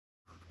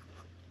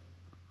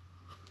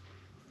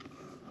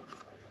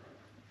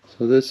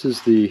So this is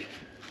the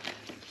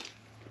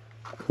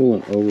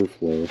coolant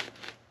overflow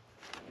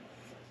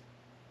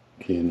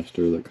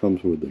canister that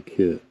comes with the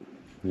kit,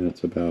 and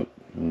it's about,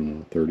 I don't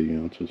know, 30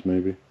 ounces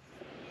maybe,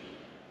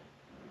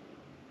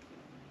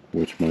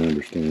 which my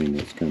understanding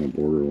is kind of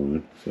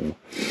borderline. So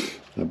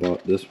I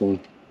bought this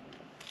one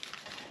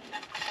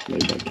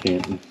made by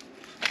Canton.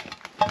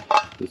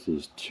 This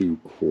is 2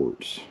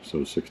 quarts,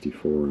 so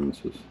 64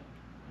 ounces,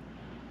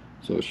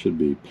 so it should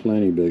be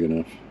plenty big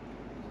enough.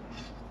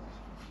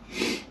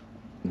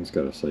 It's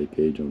got a sight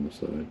gauge on the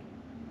side.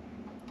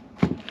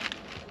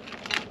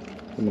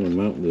 I'm going to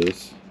mount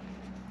this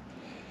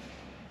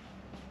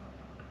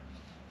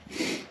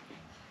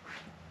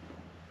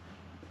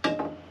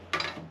as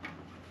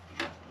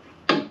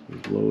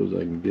low as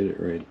I can get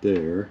it right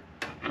there.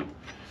 I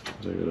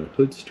got a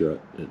hood strut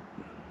that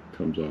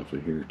comes off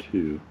of here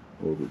too,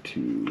 over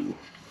to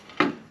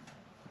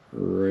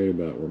right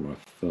about where my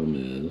thumb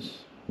is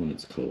when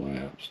it's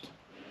collapsed,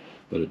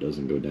 but it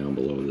doesn't go down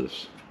below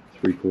this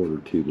 3/4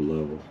 tube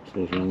level,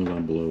 so as long as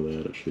I'm below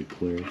that it should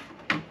clear.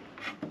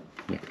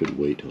 I could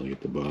wait till I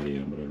get the body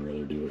on, but I'd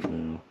rather do it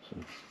now. So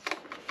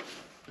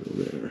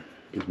go there.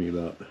 Gives me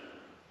about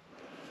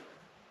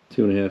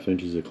 2.5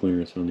 inches of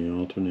clearance on the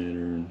alternator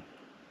and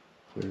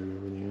clear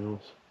everything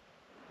else.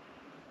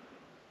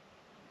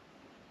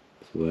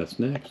 So that's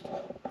next.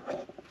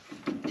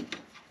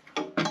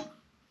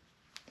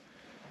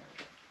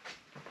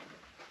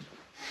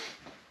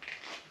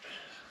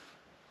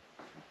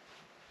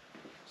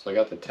 So I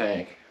got the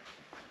tank.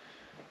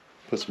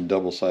 Put some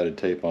double-sided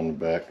tape on the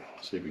back.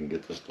 See if we can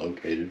get this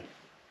located.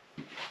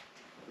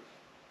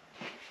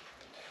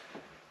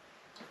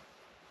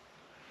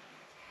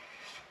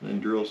 Then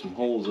drill some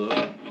holes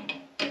up.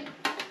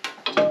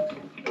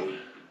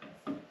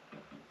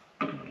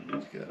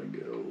 It's gotta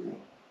go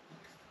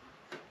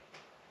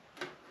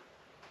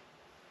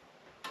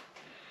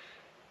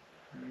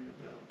right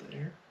about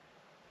there.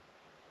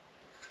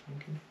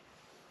 Okay.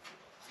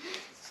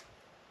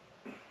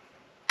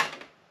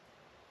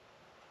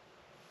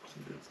 See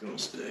if it's gonna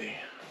stay.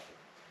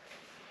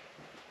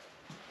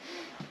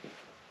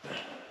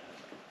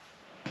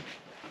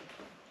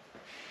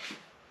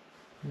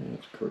 Yeah,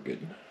 it's crooked.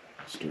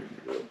 Straighten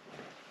it up.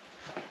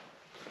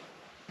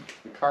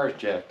 The car's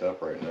jacked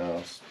up right now.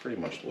 It's pretty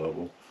much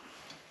level.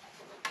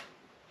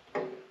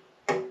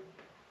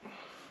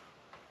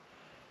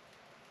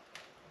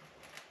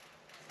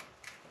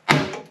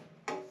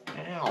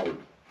 Ow!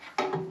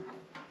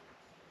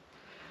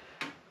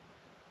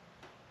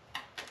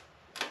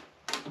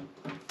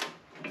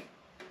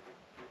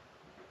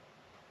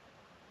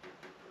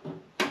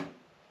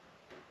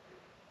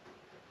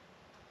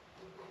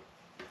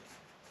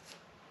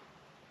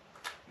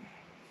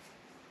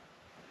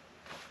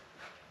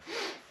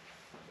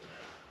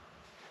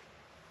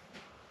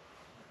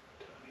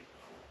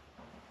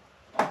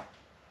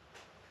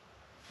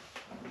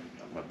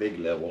 Got my big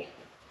level.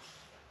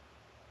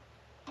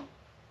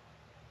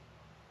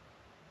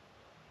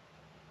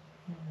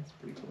 That's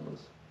pretty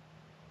close.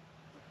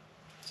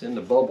 It's in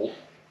the bubble.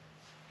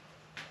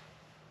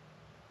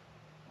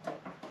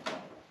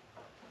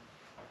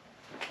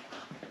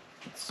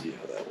 Let's see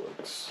how that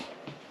looks.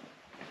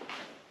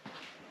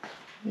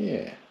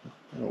 Yeah,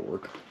 that'll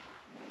work.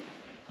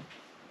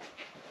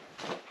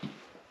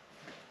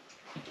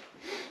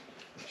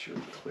 Make sure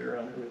it's clear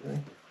on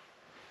everything.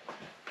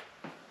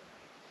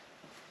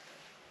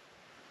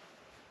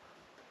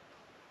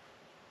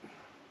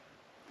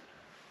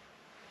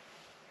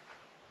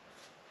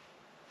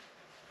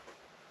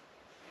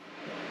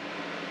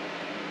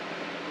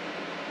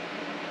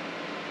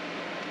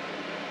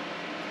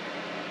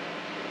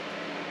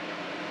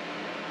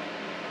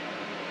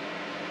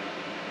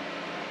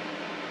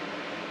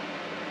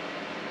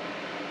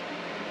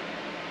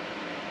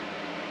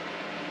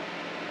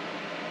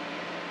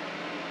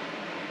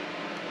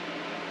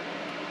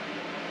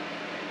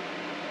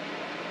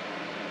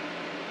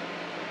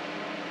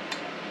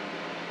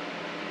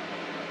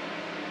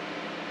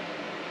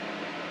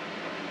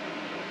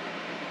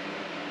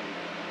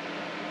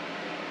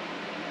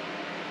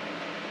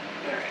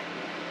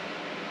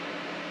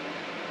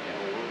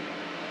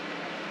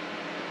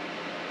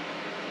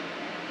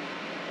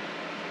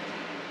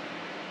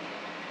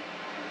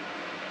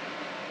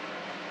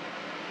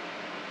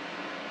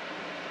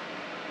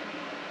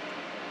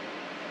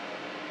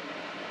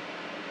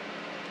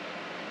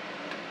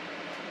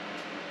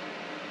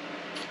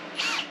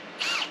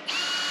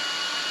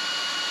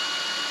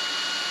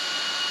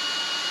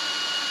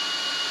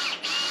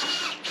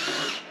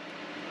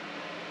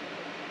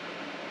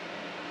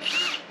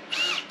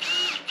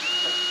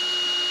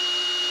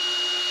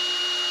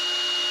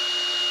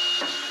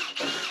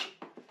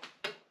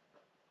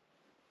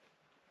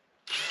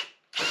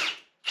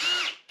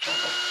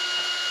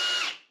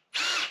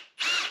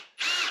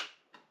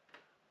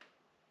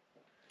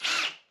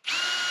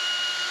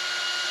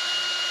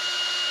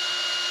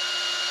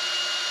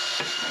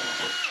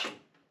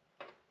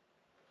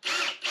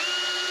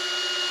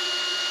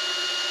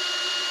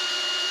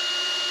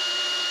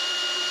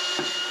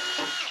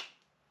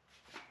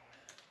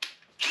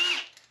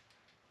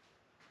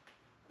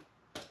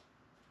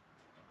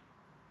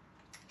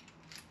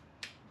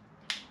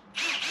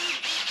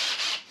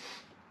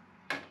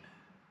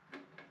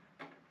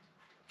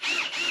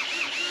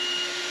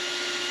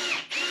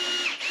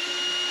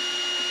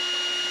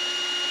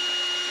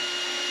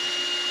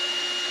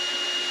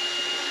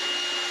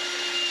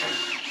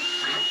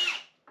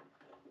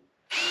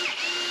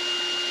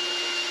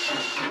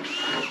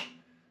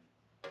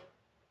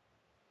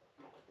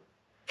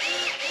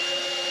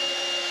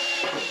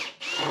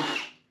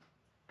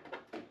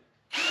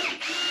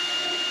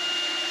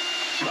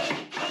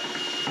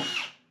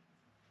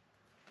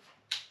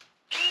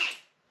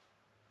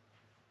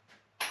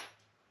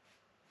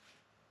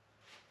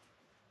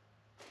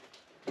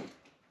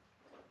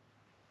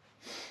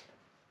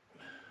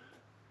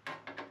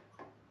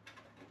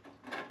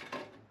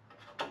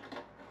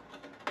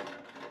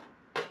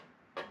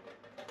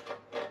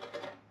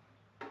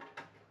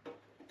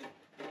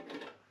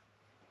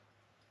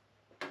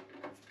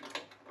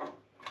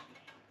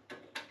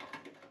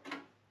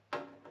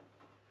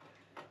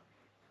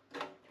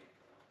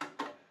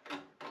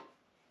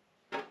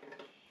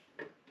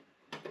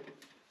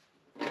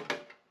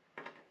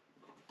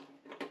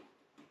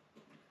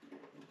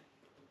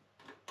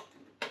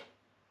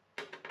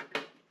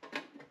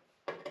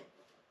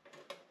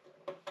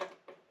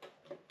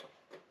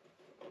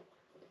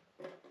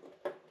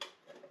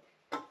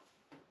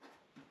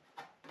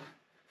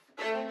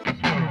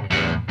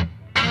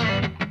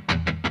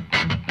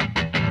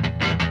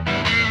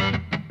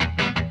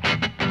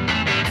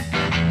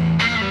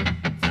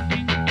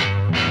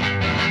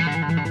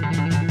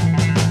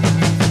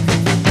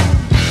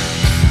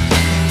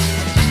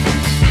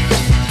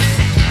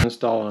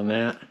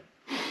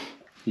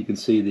 You can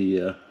see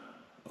the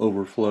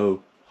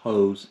overflow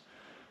hose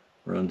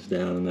runs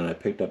down, and then I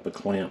picked up a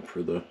clamp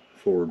for the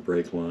forward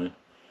brake line,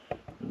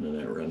 and then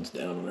that runs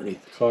down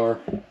underneath the car.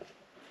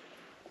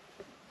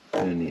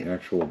 And the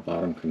actual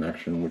bottom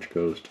connection, which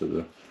goes to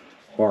the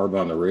barb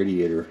on the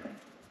radiator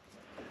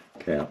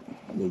cap,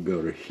 will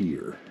go to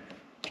here.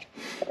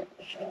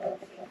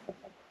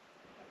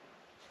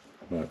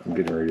 But I'm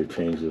getting ready to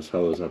change this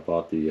hose. I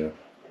bought the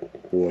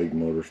Boyd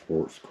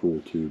Motorsports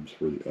cool tubes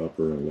for the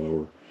upper and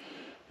lower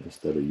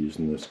instead of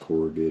using this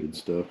corrugated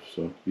stuff,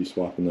 so I'll be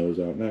swapping those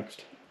out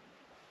next.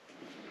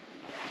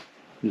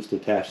 Just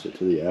attached it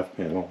to the F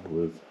panel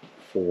with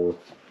 4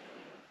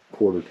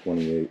 quarter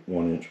 28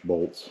 1-inch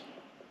bolts,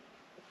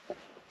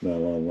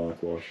 nylon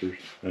lock washers.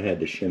 I had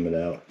to shim it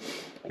out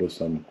with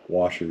some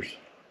washers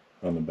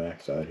on the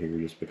back side here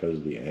just because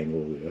of the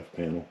angle of the F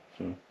panel.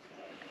 So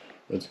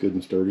that's good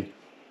and sturdy.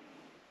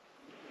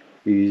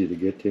 Be easy to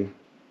get to.